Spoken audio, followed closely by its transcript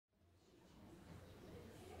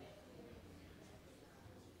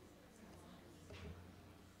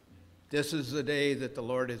This is the day that the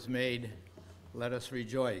Lord has made. Let us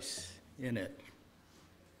rejoice in it.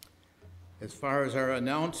 As far as our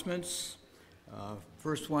announcements,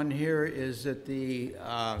 first one here is that the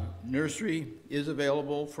nursery is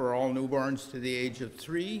available for all newborns to the age of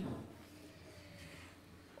 3.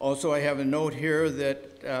 Also, I have a note here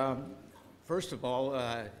that, first of all,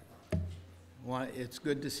 it's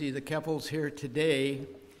good to see the Keppels here today.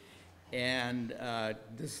 And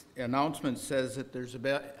this announcement says that there's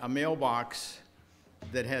a mailbox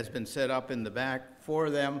that has been set up in the back for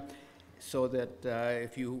them so that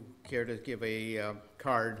if you care to give a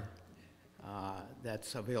card,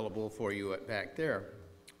 that's available for you back there.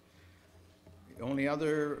 The only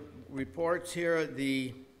other reports here,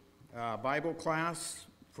 the Bible class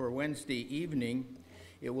for Wednesday evening,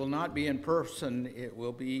 it will not be in person, it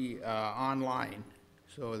will be online.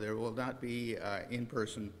 So there will not be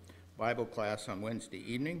in-person Bible class on Wednesday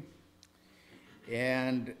evening.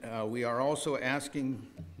 And we are also asking,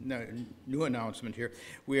 new announcement here,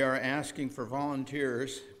 we are asking for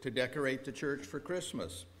volunteers to decorate the church for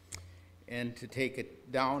Christmas and to take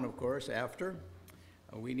it down, of course, after.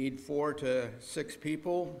 We need 4 to 6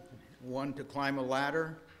 people, 1 to climb a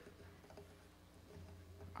ladder.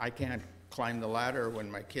 I can't climb the ladder when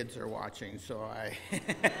my kids are watching, so I...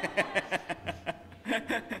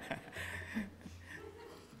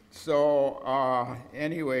 So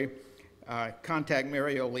anyway, contact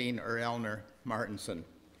Mary Oline or Elner Martinson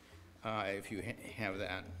if you have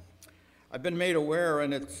that. I've been made aware,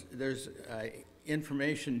 and there's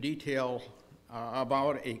information detail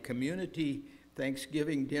about a community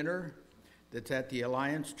Thanksgiving dinner that's at the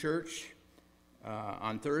Alliance Church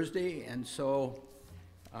on Thursday, and so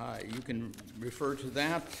you can refer to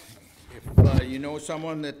that. If you know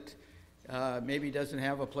someone that maybe doesn't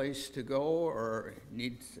have a place to go or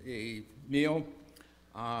needs a meal,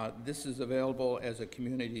 this is available as a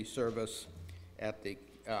community service at the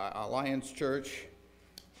Alliance Church,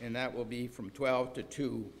 and that will be from 12 to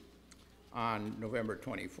 2 on November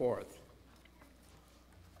 24th.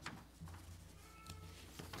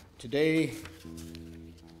 Today,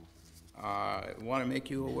 I want to make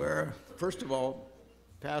you aware, first of all,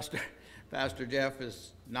 Pastor Jeff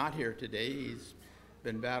is not here today. He's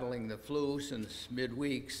been battling the flu since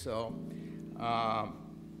midweek, so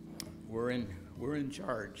we're in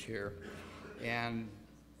charge here. And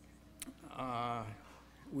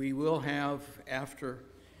we will have, after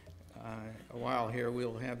a while here,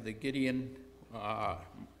 we'll have the Gideon,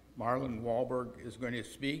 Marlon Wahlberg is going to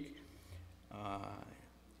speak.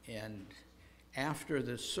 And after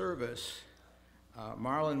the service,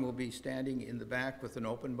 Marlon will be standing in the back with an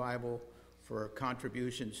open Bible for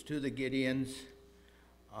contributions to the Gideons.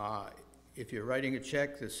 If you're writing a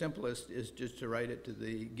check, the simplest is just to write it to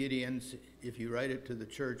the Gideons. If you write it to the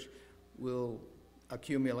church, we'll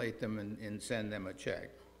accumulate them and send them a check.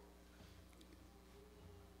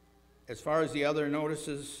 As far as the other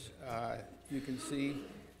notices, you can see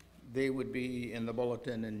they would be in the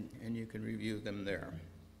bulletin, and you can review them there.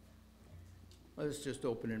 Let's just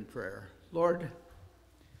open in prayer. Lord,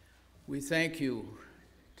 we thank you.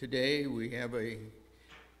 Today we have a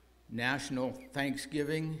National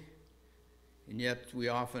Thanksgiving, and yet we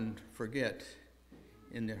often forget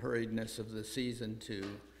in the hurriedness of the season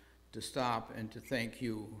to stop and to thank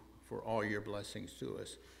you for all your blessings to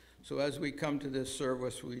us. So as we come to this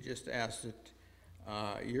service, we just ask that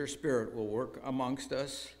your Spirit will work amongst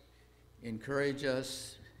us, encourage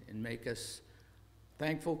us, and make us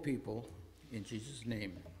thankful people. In Jesus'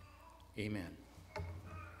 name, amen.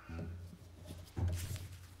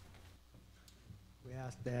 We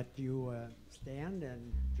ask that you stand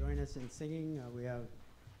and join us in singing. We have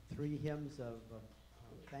 3 hymns of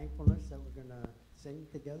thankfulness that we're going to sing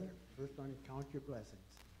together. First one, Count Your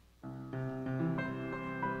Blessings.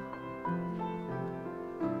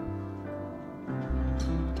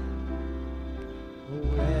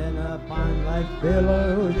 When upon life's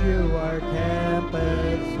billows you are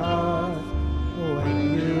tempest tossed,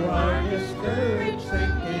 when you are discouraged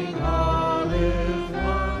thinking all is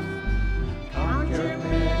lost, count your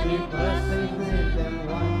many blessings, name them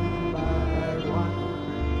one by one,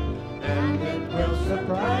 and it will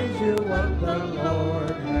surprise you what the Lord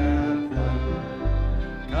hath done.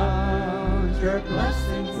 Count your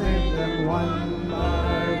blessings, name them one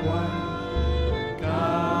by one.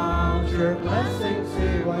 Count your blessings,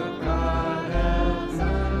 see what God has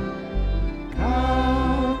done.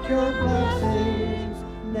 Count your blessings,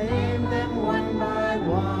 name them one by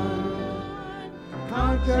one.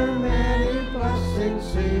 Count your many blessings,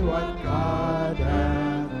 see what God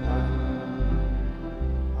hath done.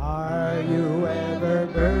 Are you ever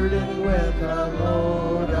burdened with a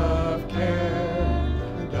load of care?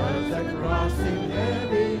 Does the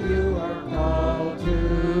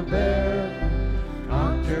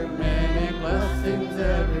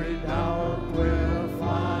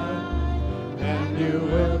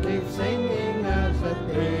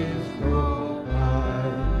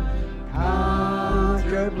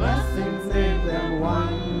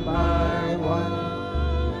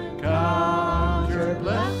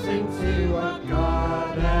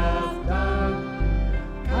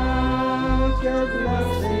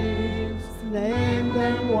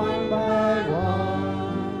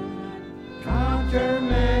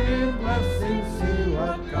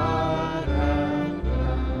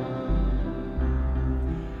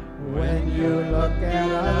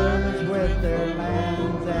at others with their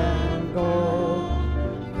lands and gold.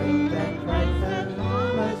 Think that Christ has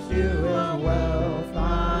promised you his wealth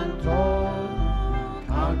untold.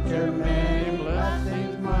 Count your many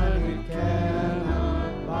blessings, money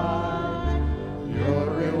cannot buy your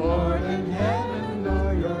reward in heaven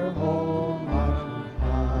or your home on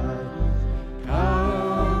high.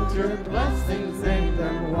 Count your blessings, name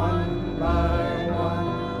them one by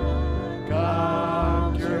one.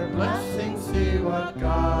 Count your blessings, see what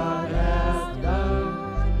God has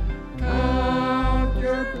done. Count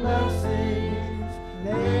your blessings,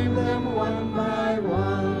 name them one by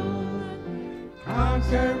one. Count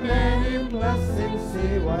your many blessings,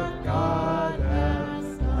 see what God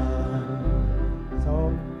has done.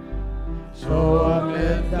 So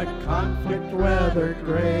amid the conflict, whether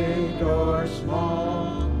great or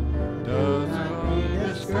small, do not be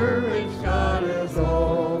discouraged, God is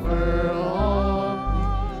over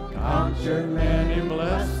all. Count your many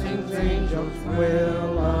blessings, angels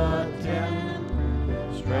will attend.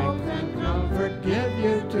 Strength and comfort give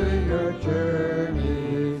you to your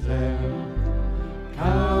journey's end.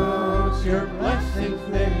 Count your blessings,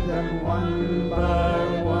 name them one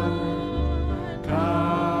by one.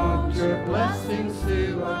 Count your blessings,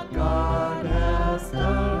 see what God has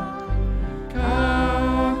done.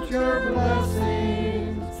 Count your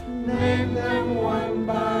blessings, name them one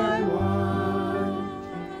by one.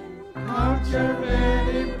 Count your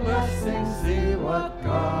many blessings, see what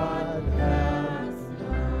God has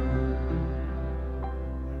done.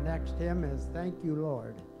 The next hymn is Thank You,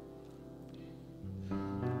 Lord.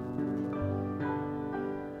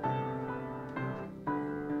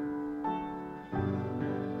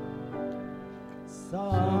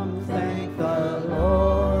 Some thank the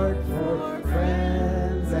Lord for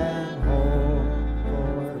friends and home,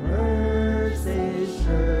 for mercy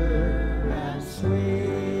sure and sweet.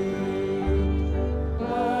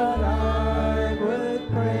 But I would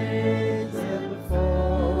praise him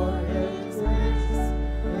for his grace,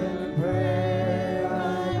 in prayer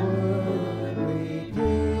I would repeat.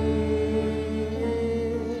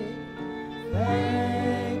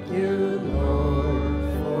 Thank you, Lord,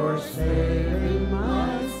 for saving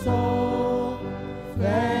my soul.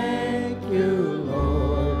 Thank you,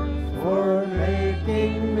 Lord, for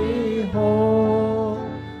making me whole.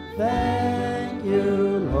 Thank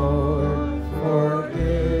you, Lord, for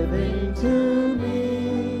giving to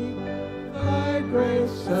me thy great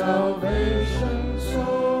salvation, so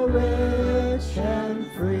rich and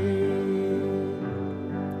free.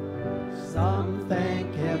 Some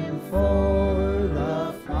thank him for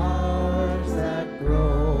the flowers that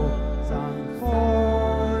grow, some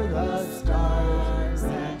for the stars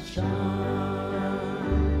that shine.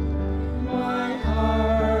 My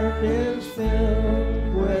heart is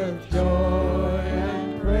filled with joy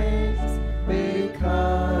and praise,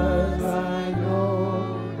 because I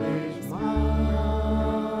know he's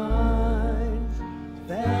mine.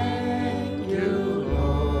 Thank you,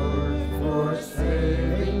 Lord, for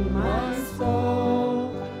saving my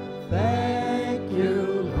soul. Thank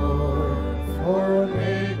you, Lord, for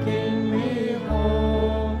making me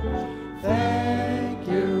whole. Thank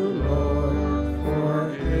you, Lord, for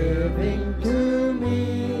giving to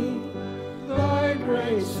me thy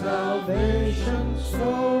great salvation,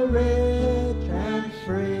 so rich and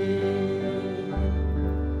free.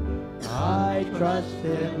 I trust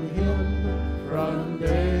in him from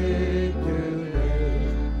day to day.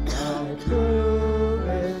 I prove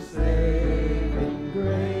his saving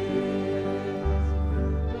grace.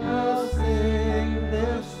 I'll sing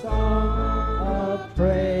this song of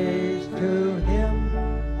praise to him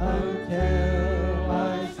until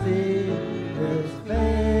I see his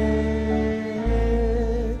face.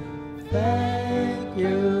 Thank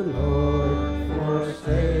you, Lord, for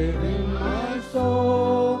saving my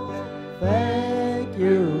soul. Thank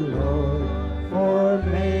you, Lord, for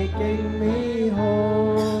making me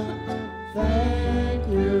whole. Thank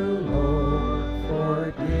you, Lord,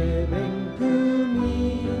 for giving to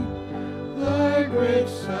me thy great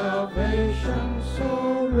salvation, so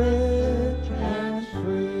rich and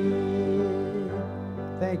free.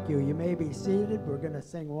 Thank you. You may be seated. We're going to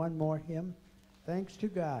sing one more hymn. Thanks to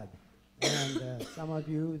God. And some of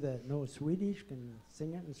you that know Swedish can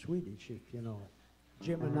sing it in Swedish if you know.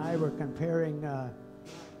 Jim and I were comparing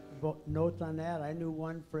notes on that. I knew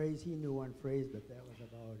one phrase, he knew one phrase, but that was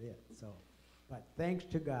about it. So, but thanks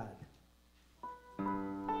to God.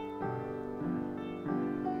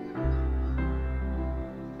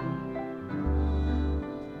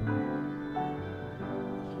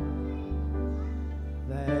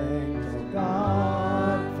 Thanks to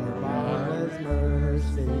God for marvelous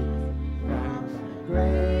mercy, from thy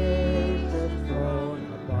gracious throne.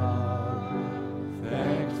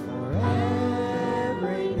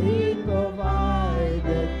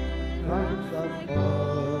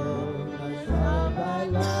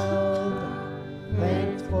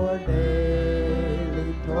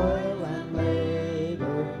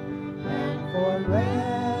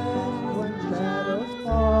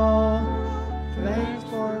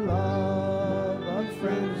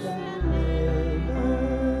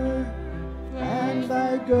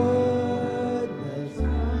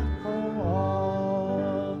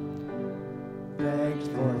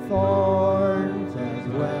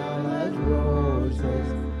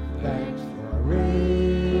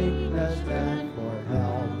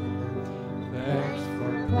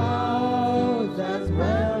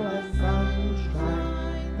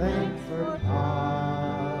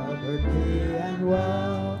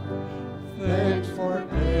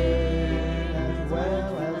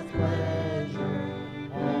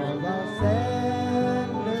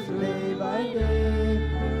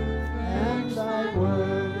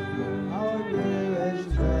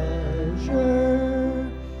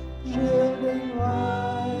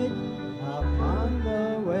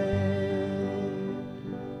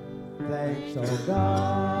 O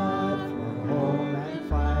God, for home and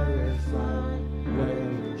fireside, where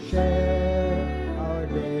we share our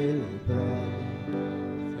daily bread.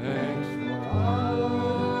 Thanks for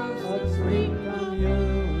hours of sweet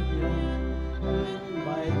communion, and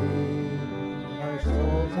by thee our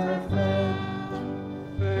souls are fed.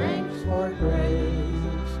 Thanks for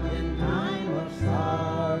grace in time of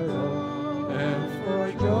sorrow, and for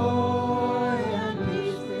joy and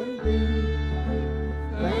peace in thee.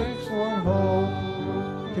 Thanks for hope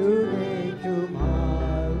today,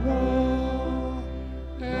 tomorrow,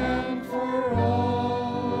 and for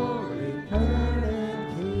all eternity.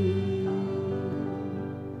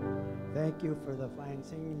 Thank you for the fine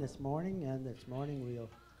singing this morning, and this morning we'll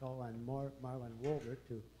call on Marlon Wolger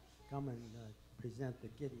to come and present the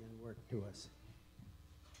Gideon work to us.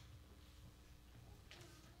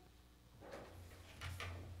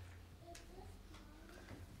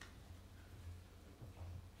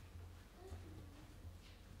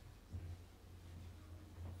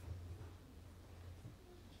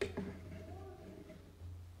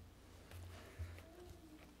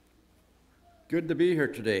 Good to be here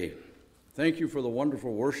today. Thank you for the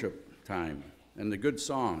wonderful worship time and the good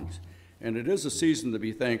songs. And it is a season to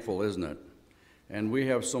be thankful, isn't it? And we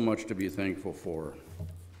have so much to be thankful for.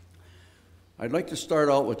 I'd like to start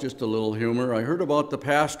out with just a little humor. I heard about the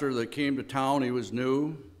pastor that came to town. He was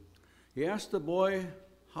new. He asked the boy,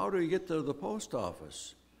 "How do you get to the post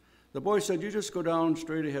office?" The boy said, "You just go down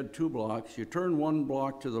straight ahead 2 blocks. You turn 1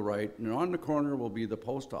 block to the right, and on the corner will be the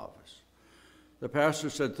post office." The pastor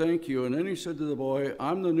said, "Thank you." And then he said to the boy,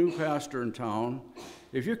 "I'm the new pastor in town.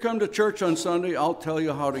 If you come to church on Sunday, I'll tell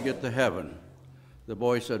you how to get to heaven." The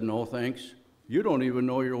boy said, "No, thanks. You don't even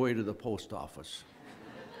know your way to the post office."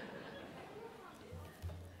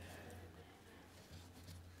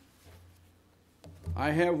 I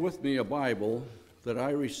have with me a Bible that I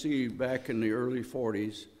received back in the early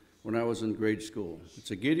 40s when I was in grade school. It's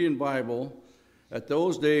a Gideon Bible. At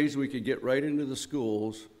those days, we could get right into the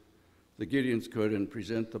schools, the Gideons could, and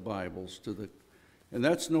present the Bibles to the, and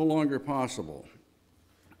that's no longer possible.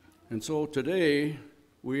 And so today,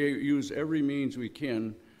 we use every means we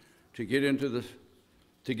can to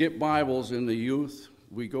get Bibles in the youth.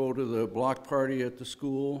 We go to the block party at the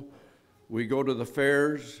school. We go to the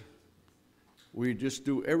fairs. We just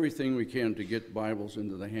do everything we can to get Bibles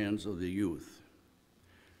into the hands of the youth.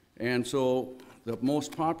 And so the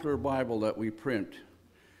most popular Bible that we print,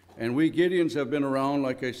 and we Gideons have been around,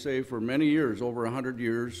 like I say, for many years, over 100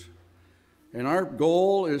 years. And our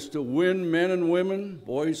goal is to win men and women,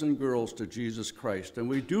 boys and girls, to Jesus Christ. And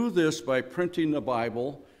we do this by printing the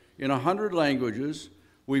Bible in 100 languages.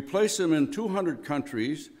 We place them in 200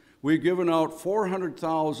 countries. We've given out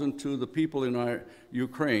 400,000 to the people in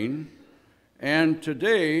Ukraine. And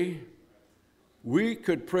today, we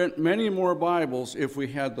could print many more Bibles if we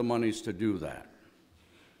had the monies to do that.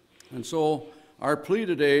 And so our plea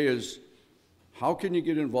today is, how can you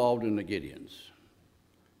get involved in the Gideons?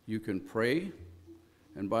 You can pray.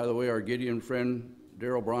 And by the way, our Gideon friend,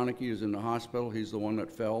 Daryl Bronicky, is in the hospital. He's the one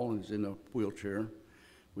that fell and is in a wheelchair.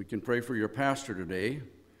 We can pray for your pastor today.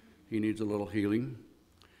 He needs a little healing.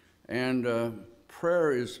 And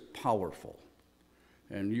prayer is powerful.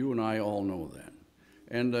 And you and I all know that.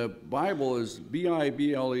 And the Bible is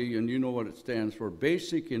B-I-B-L-E, and you know what it stands for,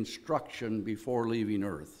 Basic Instruction Before Leaving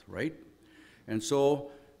Earth, right? And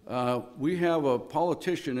so we have a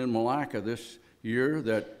politician in Malacca this year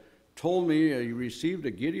that told me he received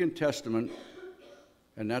a Gideon Testament,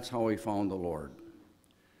 and that's how he found the Lord.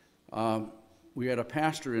 We had a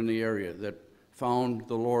pastor in the area that found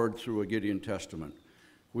the Lord through a Gideon Testament.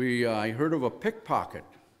 I heard of a pickpocket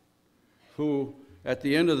who, at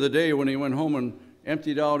the end of the day, when he went home and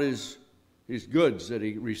emptied out his goods that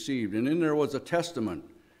he received, and in there was a testament.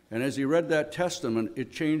 And as he read that testament,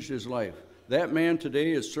 it changed his life. That man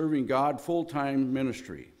today is serving God full-time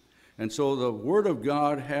ministry. And so the Word of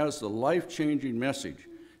God has the life-changing message.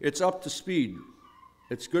 It's up to speed.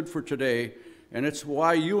 It's good for today. And it's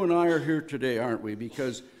why you and I are here today, aren't we?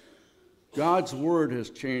 Because God's Word has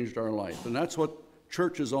changed our life. And that's what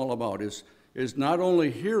church is all about, is not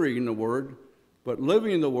only hearing the Word, but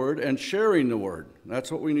living the Word and sharing the Word.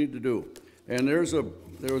 That's what we need to do. And there was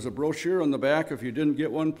a brochure on the back. If you didn't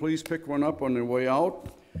get one, please pick one up on your way out.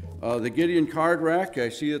 The Gideon card rack, I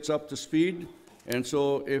see it's up to speed. And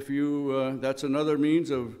so if you, that's another means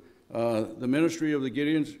of the ministry of the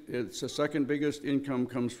Gideons. It's the second biggest income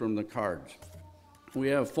comes from the cards. We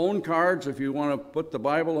have phone cards. If you want to put the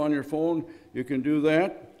Bible on your phone, you can do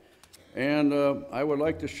that. And I would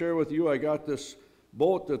like to share with you, I got this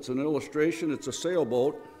boat that's an illustration. It's a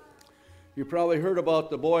sailboat. You probably heard about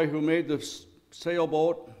the boy who made the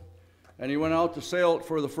sailboat, and he went out to sail it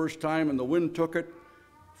for the first time, and the wind took it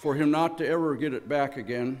for him not to ever get it back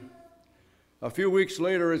again. A few weeks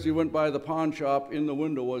later, as he went by the pawn shop, in the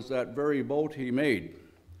window was that very boat he made.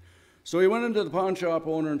 So he went into the pawn shop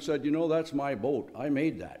owner and said, "You know, that's my boat. I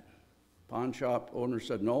made that." Pawn shop owner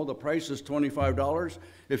said, "No, the price is $25.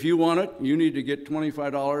 If you want it, you need to get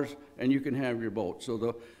 $25 and you can have your boat." So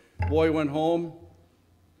the boy went home,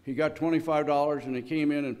 he got $25, and he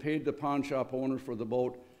came in and paid the pawn shop owner for the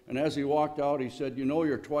boat. And as he walked out, he said, "You know,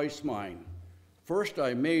 you're twice mine. First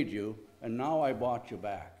I made you, and now I bought you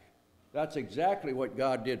back." That's exactly what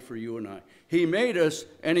God did for you and I. He made us,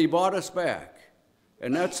 and he bought us back.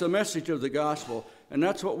 And that's the message of the gospel. And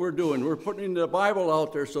that's what we're doing. We're putting the Bible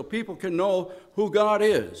out there so people can know who God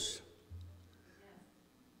is.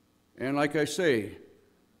 And like I say,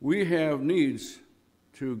 we have needs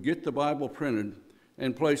to get the Bible printed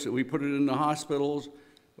and place it. We put it in the hospitals.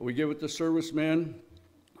 We give it to servicemen.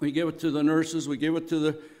 We give it to the nurses. We give it to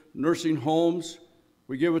the nursing homes.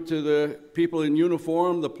 We give it to the people in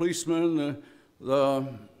uniform, the policemen,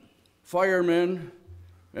 the firemen,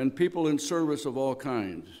 and people in service of all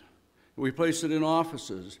kinds. We place it in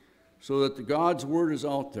offices so that God's word is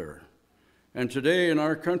out there. And today in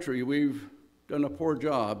our country, we've done a poor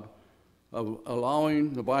job of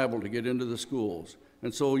allowing the Bible to get into the schools.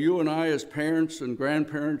 And so you and I, as parents and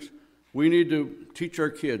grandparents, we need to teach our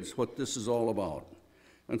kids what this is all about.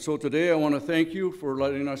 And so today I want to thank you for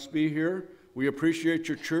letting us be here. We appreciate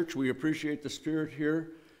your church. We appreciate the spirit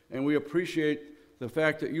here. And we appreciate the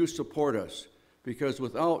fact that you support us, because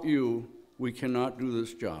without you, we cannot do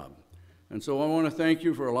this job. And so I want to thank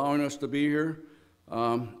you for allowing us to be here.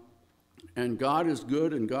 And God is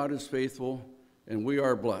good and God is faithful, and we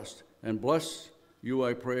are blessed. And bless you,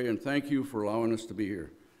 I pray, and thank you for allowing us to be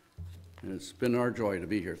here. And it's been our joy to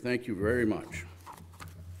be here. Thank you very much.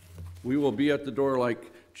 We will be at the door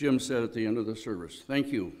like Jim said at the end of the service. Thank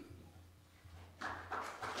you.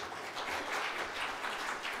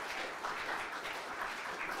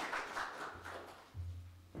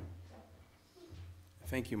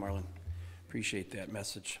 Thank you, Marlon. Appreciate that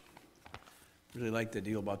message. Really like the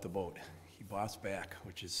deal about the boat. He bought us back,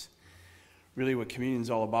 which is really what communion's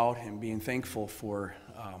all about, and being thankful for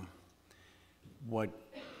what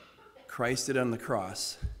Christ did on the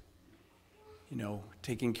cross, you know,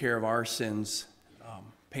 taking care of our sins,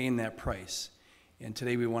 paying that price. And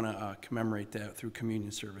today we want to commemorate that through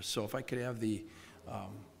communion service. So if I could have the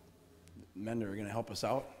men that are going to help us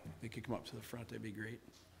out, they could come up to the front, that'd be great.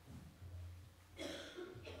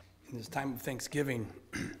 In this time of Thanksgiving,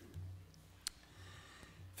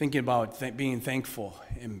 thinking about being thankful,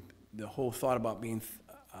 and the whole thought about being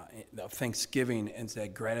Thanksgiving and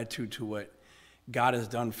that gratitude to what God has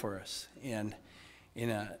done for us. And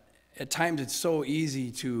at times it's so easy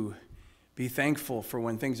to be thankful for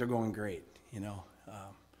when things are going great. You know,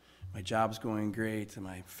 my job's going great, and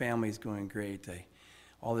my family's going great.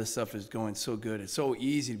 All this stuff is going so good. It's so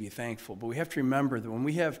easy to be thankful. But we have to remember that when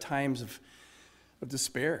we have times of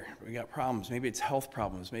despair, we got problems. Maybe it's health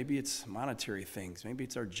problems. Maybe it's monetary things. Maybe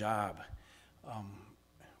it's our job.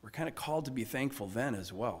 We're kind of called to be thankful then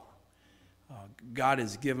as well. God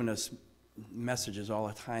has given us messages all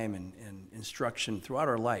the time and instruction throughout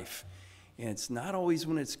our life. And it's not always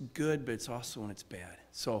when it's good, but it's also when it's bad.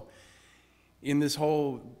 So in this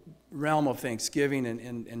whole realm of Thanksgiving,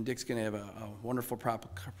 and Dick's going to have a wonderful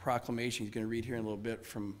proclamation he's going to read here in a little bit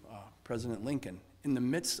from President Lincoln. In the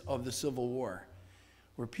midst of the Civil War,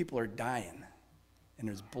 where people are dying, and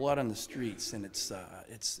there's blood on the streets, and it's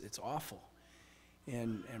awful.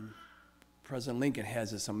 And President Lincoln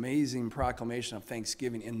has this amazing proclamation of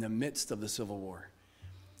Thanksgiving in the midst of the Civil War.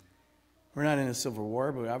 We're not in a civil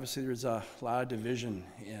war, but obviously there's a lot of division,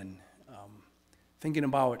 and thinking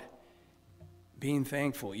about being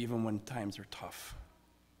thankful even when times are tough.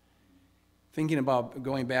 Thinking about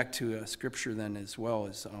going back to Scripture then as well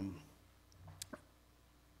as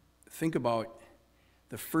think about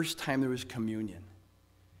the first time there was communion.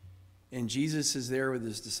 And Jesus is there with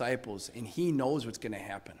his disciples, and he knows what's going to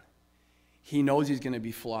happen. He knows he's going to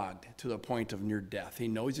be flogged to the point of near death. He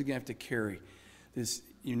knows he's going to have to carry this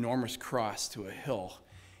enormous cross to a hill,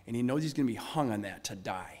 and he knows he's going to be hung on that to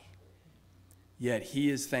die. Yet he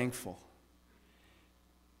is thankful.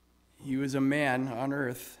 He was a man on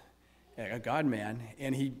earth, a God man,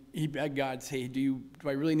 and he begged God, say, do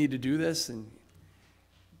I really need to do this? And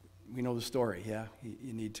we know the story, yeah,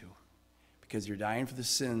 you need to, because you're dying for the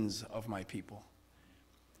sins of my people.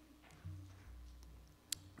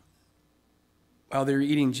 While they were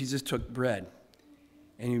eating, Jesus took bread,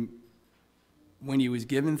 and when he was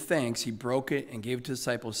given thanks, he broke it and gave it to the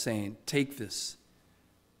disciples, saying, "Take this.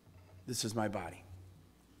 This is my body."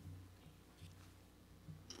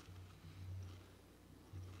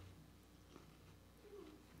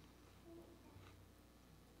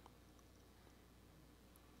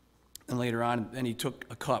 And later on, then he took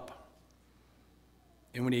a cup.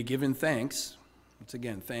 And when he had given thanks, once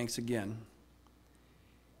again, thanks again,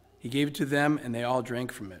 he gave it to them, and they all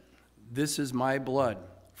drank from it. This is my blood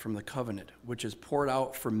from the covenant, which is poured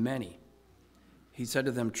out for many. He said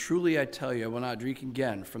to them, truly I tell you, I will not drink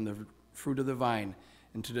again from the fruit of the vine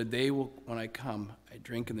until the day when I come, I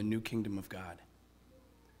drink in the new kingdom of God.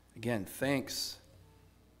 Again, thanks.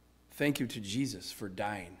 Thank you to Jesus for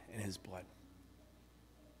dying in his blood.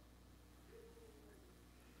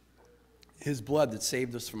 His blood that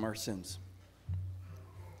saved us from our sins.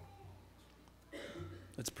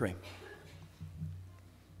 Let's pray.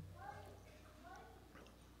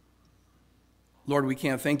 Lord, we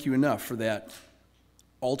can't thank you enough for that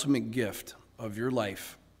ultimate gift of your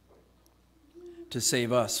life to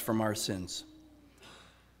save us from our sins.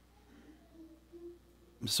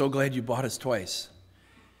 I'm so glad you bought us twice.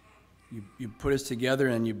 You put us together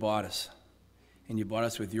and you bought us. And you bought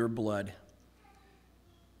us with your blood,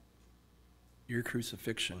 your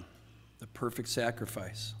crucifixion, the perfect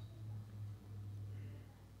sacrifice.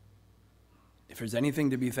 If there's anything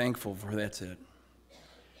to be thankful for, that's it.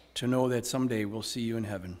 To know that someday we'll see you in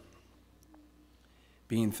heaven.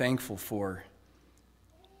 Being thankful for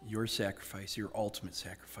your sacrifice, your ultimate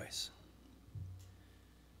sacrifice.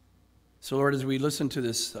 So, Lord, as we listen to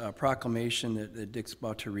this proclamation that Dick's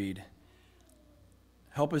about to read,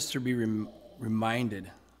 help us to be reminded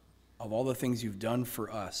of all the things you've done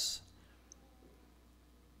for us,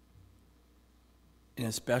 and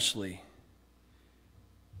especially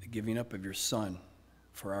the giving up of your Son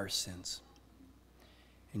for our sins.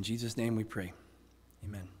 In Jesus' name we pray.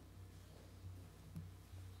 Amen.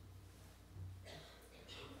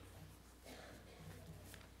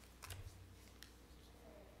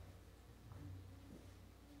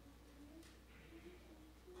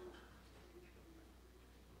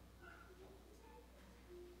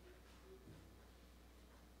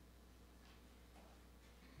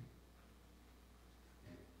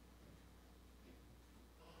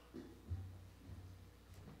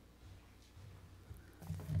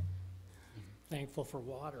 Thankful for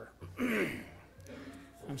water.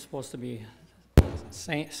 I'm supposed to be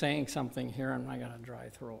saying something here, and I got a dry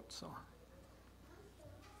throat, so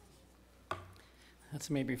that's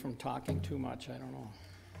maybe from talking too much. I don't know.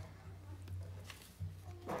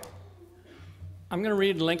 I'm going to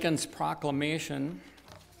read Lincoln's proclamation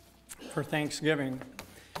for Thanksgiving,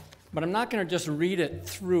 but I'm not going to just read it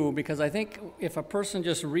through, because I think if a person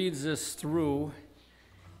just reads this through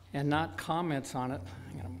and not comments on it,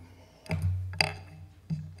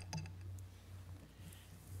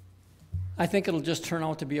 I think it'll just turn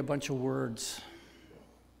out to be a bunch of words,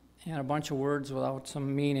 and a bunch of words without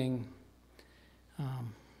some meaning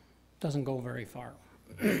doesn't go very far.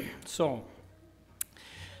 So,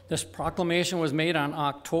 this proclamation was made on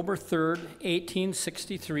October 3rd,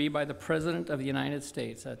 1863 by the President of the United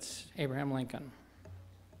States. That's Abraham Lincoln.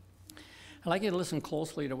 I'd like you to listen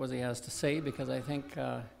closely to what he has to say, because I think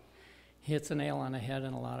he hits a nail on the head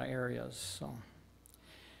in a lot of areas. So.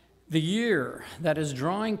 The year that is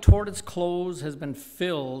drawing toward its close has been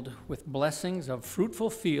filled with blessings of fruitful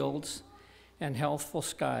fields and healthful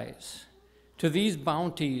skies. To these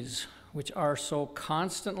bounties, which are so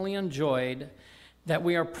constantly enjoyed that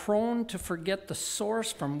we are prone to forget the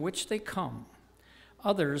source from which they come,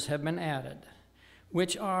 others have been added,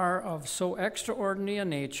 which are of so extraordinary a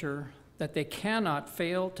nature that they cannot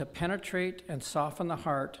fail to penetrate and soften the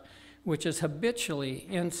heart, which is habitually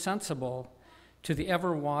insensible to the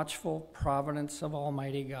ever-watchful providence of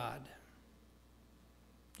Almighty God.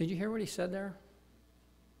 Did you hear what he said there?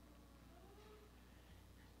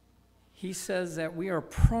 He says that we are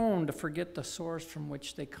prone to forget the source from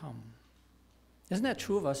which they come. Isn't that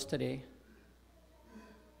true of us today?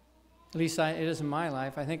 At least it is in my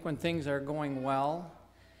life. I think when things are going well,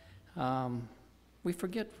 we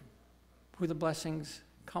forget who the blessings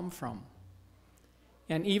come from.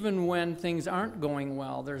 And even when things aren't going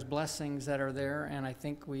well, there's blessings that are there, and I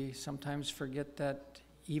think we sometimes forget that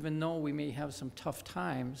even though we may have some tough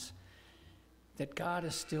times, that God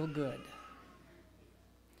is still good.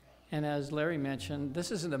 And as Larry mentioned,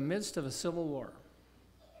 this is in the midst of a civil war.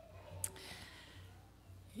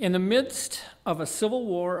 In the midst of a civil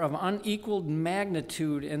war of unequaled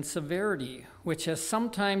magnitude and severity, which has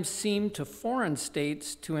sometimes seemed to foreign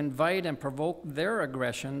states to invite and provoke their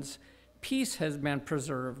aggressions, peace has been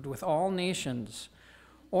preserved with all nations.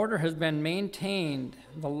 Order has been maintained.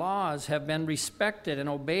 The laws have been respected and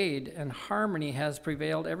obeyed, and harmony has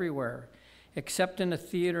prevailed everywhere, except in the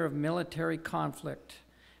theater of military conflict,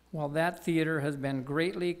 while that theater has been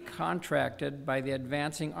greatly contracted by the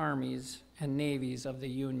advancing armies and navies of the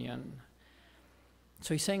Union.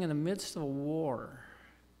 So he's saying in the midst of a war,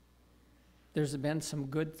 there's been some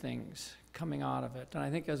good things coming out of it. And I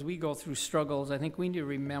think as we go through struggles, I think we need to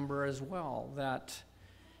remember as well that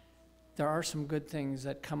there are some good things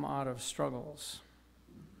that come out of struggles.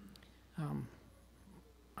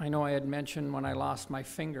 I know I had mentioned when I lost my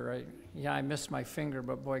finger, I missed my finger,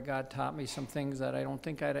 but boy, God taught me some things that I don't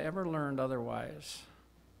think I'd ever learned otherwise.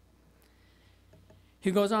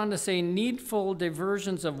 He goes on to say, needful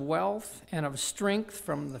diversions of wealth and of strength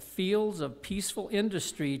from the fields of peaceful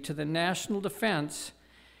industry to the national defense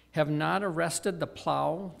have not arrested the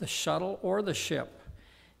plow, the shuttle, or the ship.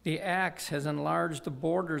 The axe has enlarged the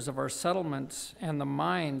borders of our settlements, and the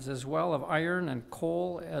mines, as well of iron and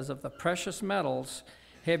coal as of the precious metals,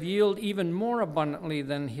 have yielded even more abundantly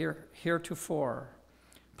than heretofore.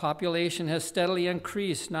 Population has steadily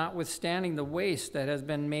increased, notwithstanding the waste that has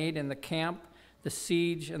been made in the camp, the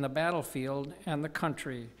siege, and the battlefield, and the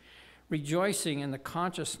country, rejoicing in the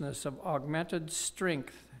consciousness of augmented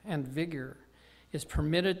strength and vigor, is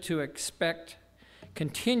permitted to expect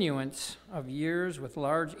continuance of years with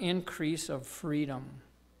large increase of freedom.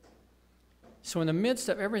 So in the midst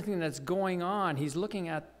of everything that's going on, he's looking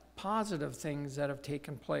at positive things that have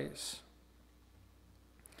taken place.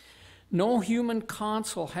 No human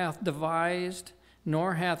counsel hath devised,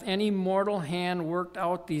 nor hath any mortal hand worked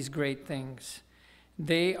out these great things.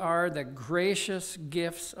 They are the gracious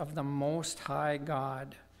gifts of the Most High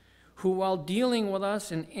God, who, while dealing with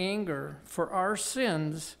us in anger for our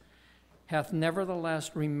sins, hath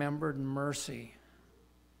nevertheless remembered mercy.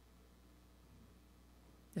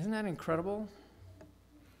 Isn't that incredible?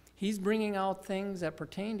 He's bringing out things that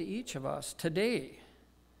pertain to each of us today.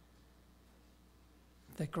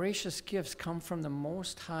 The gracious gifts come from the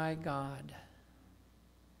Most High God.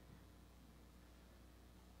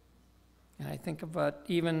 And I think about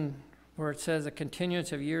even where it says a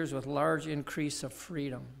continuance of years with large increase of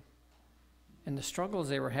freedom. And the struggles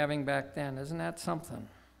they were having back then, isn't that something?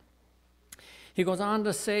 He goes on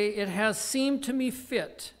to say, it has seemed to me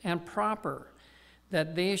fit and proper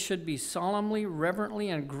that they should be solemnly, reverently,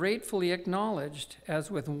 and gratefully acknowledged as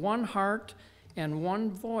with one heart and one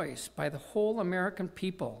voice by the whole American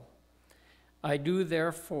people. I do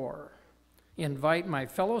therefore invite my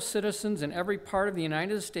fellow citizens in every part of the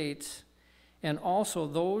United States, and also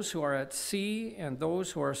those who are at sea and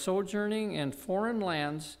those who are sojourning in foreign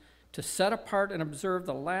lands, to set apart and observe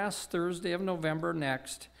the last Thursday of November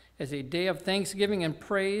next as a day of thanksgiving and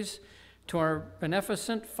praise to our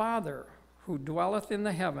beneficent Father who dwelleth in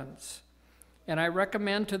the heavens. And I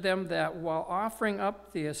recommend to them that while offering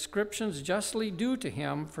up the ascriptions justly due to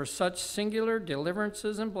him for such singular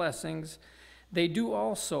deliverances and blessings, they do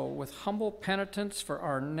also with humble penitence for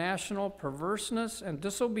our national perverseness and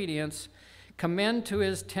disobedience commend to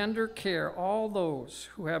his tender care all those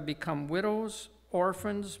who have become widows,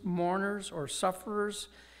 orphans, mourners, or sufferers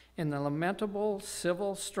in the lamentable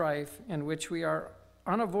civil strife in which we are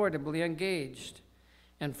unavoidably engaged,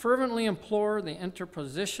 and fervently implore the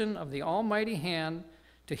interposition of the Almighty hand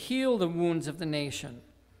to heal the wounds of the nation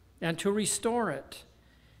and to restore it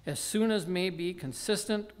as soon as may be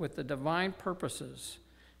consistent with the divine purposes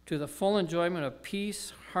to the full enjoyment of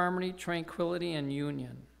peace, harmony, tranquility, and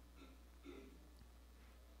union.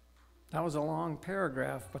 That was a long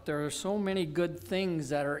paragraph, but there are so many good things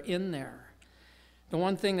that are in there. The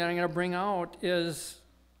one thing that I'm going to bring out is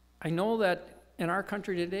I know that in our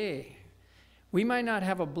country today, we might not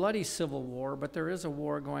have a bloody civil war, but there is a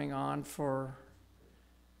war going on for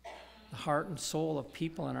the heart and soul of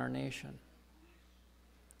people in our nation.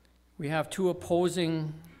 We have two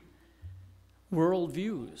opposing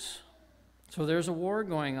worldviews. So there's a war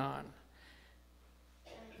going on.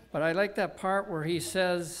 But I like that part where he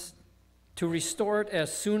says to restore it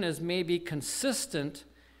as soon as may be consistent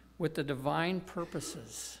with the divine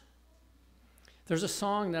purposes. There's a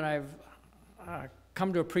song that I've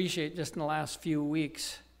come to appreciate just in the last few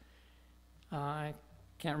weeks. I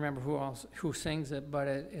can't remember who sings it, but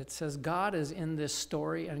it says, God is in this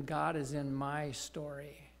story and God is in my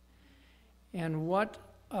story. And what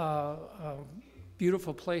a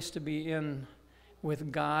beautiful place to be in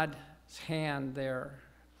with God's hand there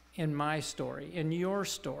in my story, in your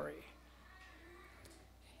story.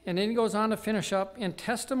 And then he goes on to finish up, in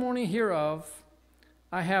testimony hereof,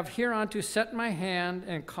 I have hereunto set my hand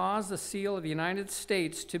and caused the seal of the United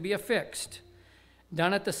States to be affixed,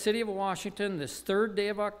 done at the city of Washington this 3rd day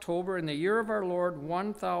of October in the year of our Lord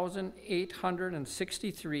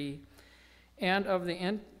 1863, and of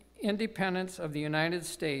the independence of the United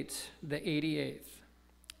States, the 88th.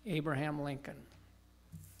 Abraham Lincoln.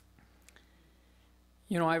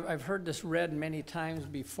 You know, I've heard this read many times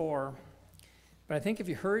before, but I think if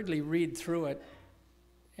you hurriedly read through it,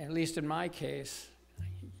 at least in my case,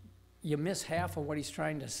 you miss half of what he's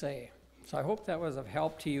trying to say. So I hope that was of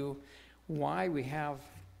help to you why we have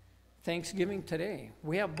Thanksgiving today.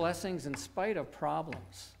 We have blessings in spite of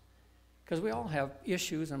problems, because we all have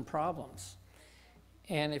issues and problems.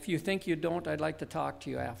 And if you think you don't, I'd like to talk to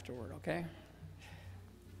you afterward, okay?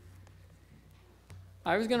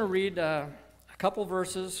 I was going to read a couple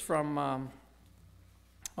verses from,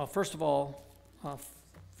 first of all, 1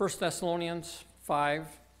 Thessalonians 5,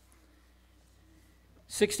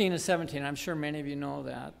 16 and 17. I'm sure many of you know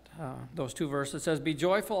that, those two verses. It says, "Be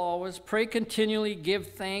joyful always, pray continually,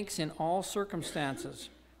 give thanks in all circumstances,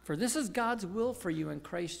 for this is God's will for you in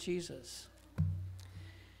Christ Jesus."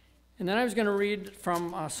 And then I was going to read from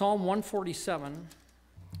Psalm 147,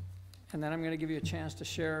 and then I'm going to give you a chance to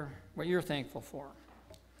share what you're thankful for.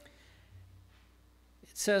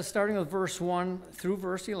 It says, starting with verse 1 through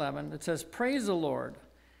verse 11, it says, "Praise the Lord.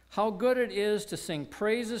 How good it is to sing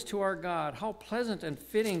praises to our God. How pleasant and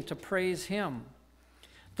fitting to praise him.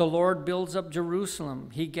 The Lord builds up Jerusalem.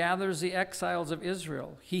 He gathers the exiles of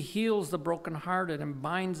Israel. He heals the brokenhearted and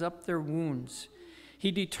binds up their wounds.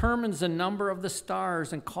 He determines the number of the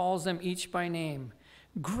stars and calls them each by name.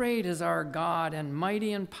 Great is our God and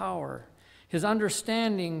mighty in power. His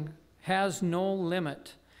understanding has no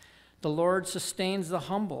limit. The Lord sustains the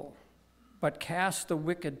humble, but casts the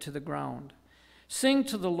wicked to the ground. Sing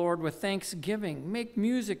to the Lord with thanksgiving. Make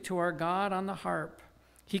music to our God on the harp.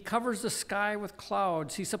 He covers the sky with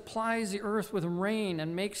clouds. He supplies the earth with rain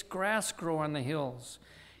and makes grass grow on the hills.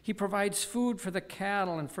 He provides food for the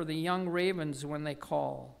cattle and for the young ravens when they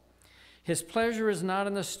call. His pleasure is not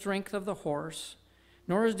in the strength of the horse,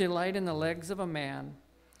 nor his delight in the legs of a man.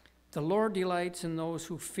 The Lord delights in those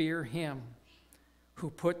who fear him, who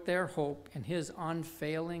put their hope in his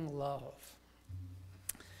unfailing love."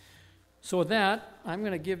 So with that, I'm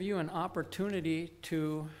going to give you an opportunity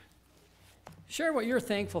to share what you're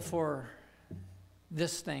thankful for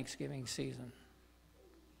this Thanksgiving season.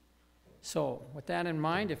 So with that in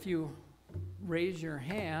mind, if you raise your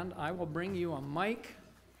hand, I will bring you a mic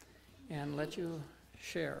and let you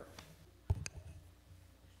share.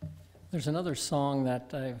 There's another song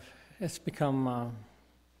that it's become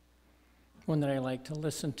one that I like to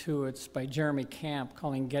listen to. It's by Jeremy Camp,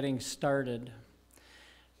 called "Getting Started."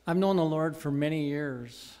 I've known the Lord for many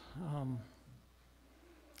years,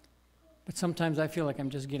 but sometimes I feel like I'm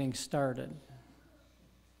just getting started.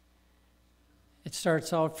 It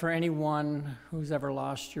starts out for anyone who's ever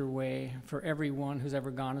lost your way, for everyone who's ever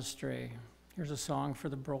gone astray. Here's a song for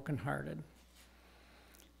the brokenhearted.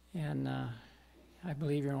 And I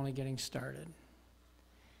believe you're only getting started.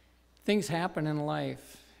 Things happen in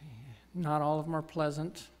life. Not all of them are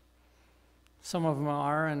pleasant. Some of them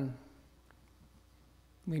are, and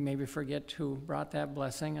we maybe forget who brought that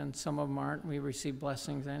blessing, and some of them aren't. We receive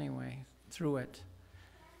blessings anyway through it.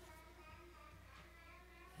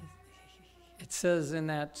 It says in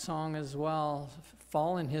that song as well,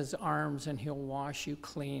 fall in his arms and he'll wash you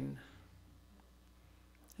clean.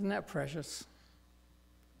 Isn't that precious?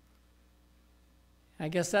 I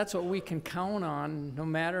guess that's what we can count on, no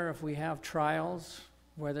matter if we have trials,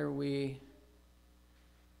 whether we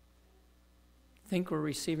think we're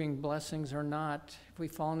receiving blessings or not. If we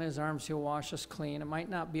fall in his arms, he'll wash us clean. It might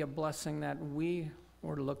not be a blessing that we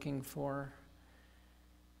were looking for,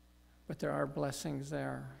 but there are blessings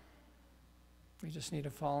there. We just need to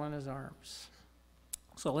fall in his arms.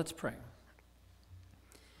 So let's pray.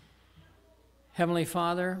 Heavenly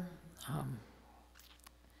Father,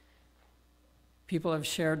 people have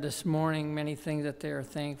shared this morning many things that they are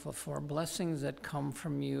thankful for, blessings that come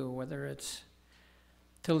from you, whether it's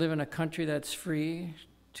to live in a country that's free,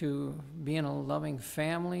 to be in a loving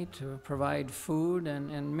family, to provide food,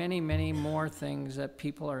 and many, many more things that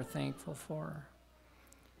people are thankful for.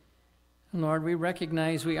 Lord, we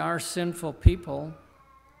recognize we are sinful people,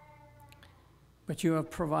 but you have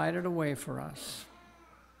provided a way for us.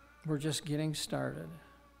 We're just getting started.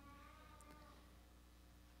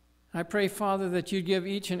 I pray, Father, that you give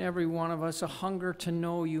each and every one of us a hunger to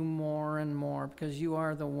know you more and more, because you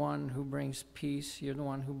are the one who brings peace. You're the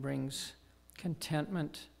one who brings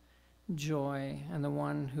contentment, joy, and the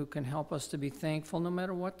one who can help us to be thankful no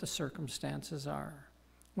matter what the circumstances are.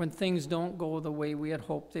 When things don't go the way we had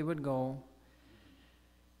hoped they would go,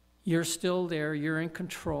 you're still there, you're in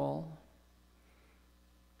control,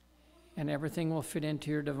 and everything will fit into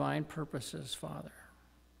your divine purposes, Father.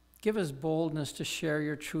 Give us boldness to share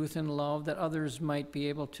your truth and love, that others might be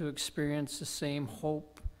able to experience the same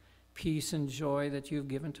hope, peace, and joy that you've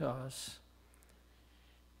given to us.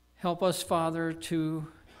 Help us, Father, to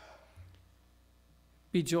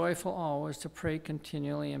Be joyful always, to pray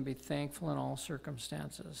continually, and be thankful in all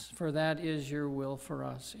circumstances, for that is your will for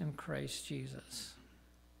us in Christ Jesus.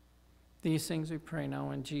 These things we pray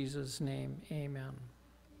now in Jesus' name. Amen.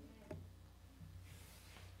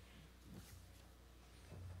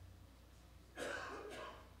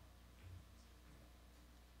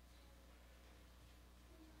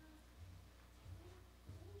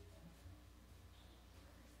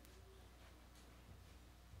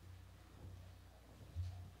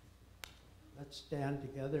 Let's stand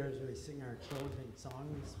together as we sing our closing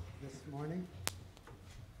songs this morning.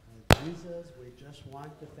 Jesus, we just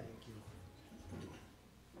want to thank you.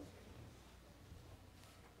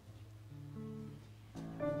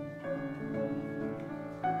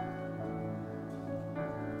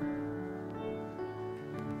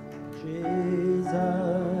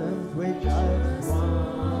 Jesus, we just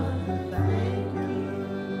want to thank you.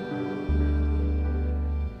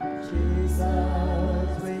 Jesus,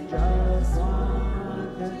 we just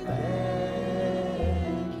want to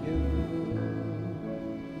thank you.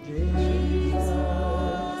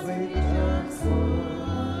 Jesus, we just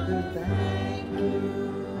want to thank you.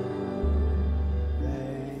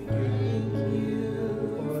 Thank you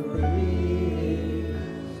for being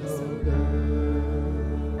so good.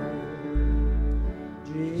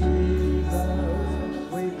 Jesus,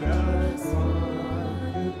 we just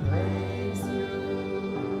want to praise you.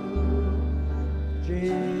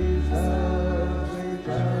 Jesus, we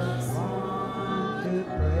just want to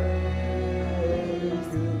praise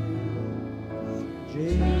you.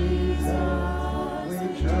 Jesus, we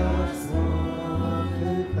just want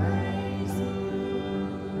to thank you.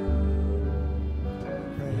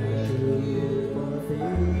 Praise you for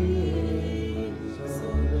being so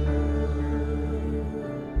good.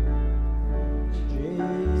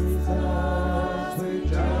 Jesus, we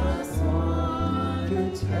just want to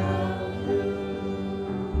tell you.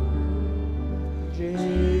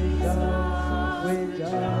 Jesus, we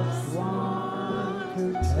just want to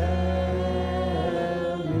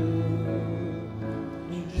tell you.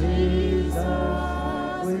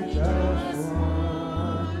 Jesus, we just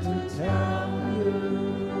want to tell you.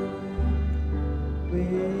 We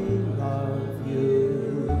love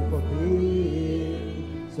you for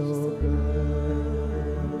being so good.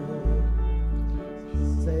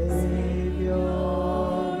 Savior,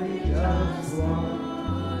 we just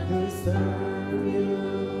want to serve you.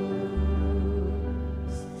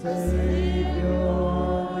 Savior,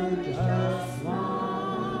 we just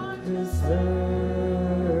want to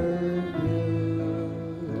serve you.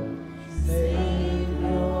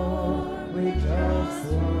 Savior, we just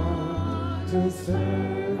want to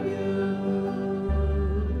serve you.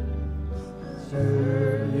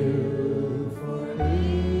 Serve you for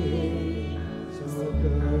being so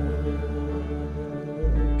good.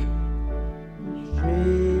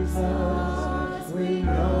 Jesus, we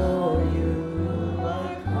know you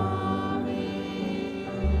are coming.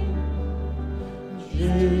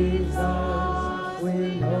 Jesus, we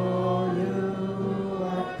know you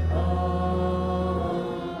are coming.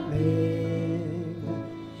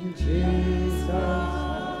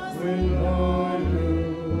 Jesus, we know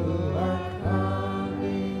you are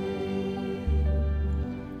coming.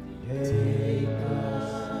 Take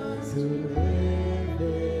us to live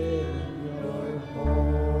in your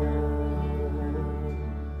home.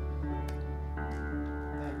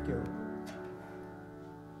 Thank you.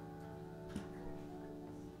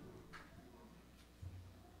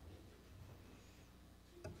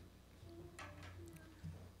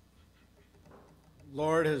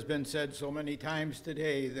 Lord has been said so many times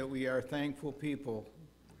today that we are thankful people.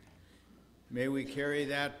 May we carry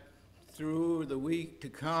that through the week to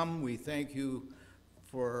come. We thank you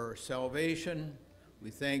for salvation. We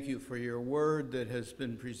thank you for your word that has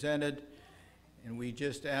been presented. And we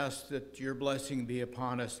just ask that your blessing be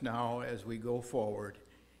upon us now as we go forward.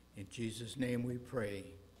 In Jesus' name we pray.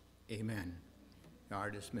 Amen. You are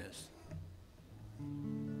dismissed.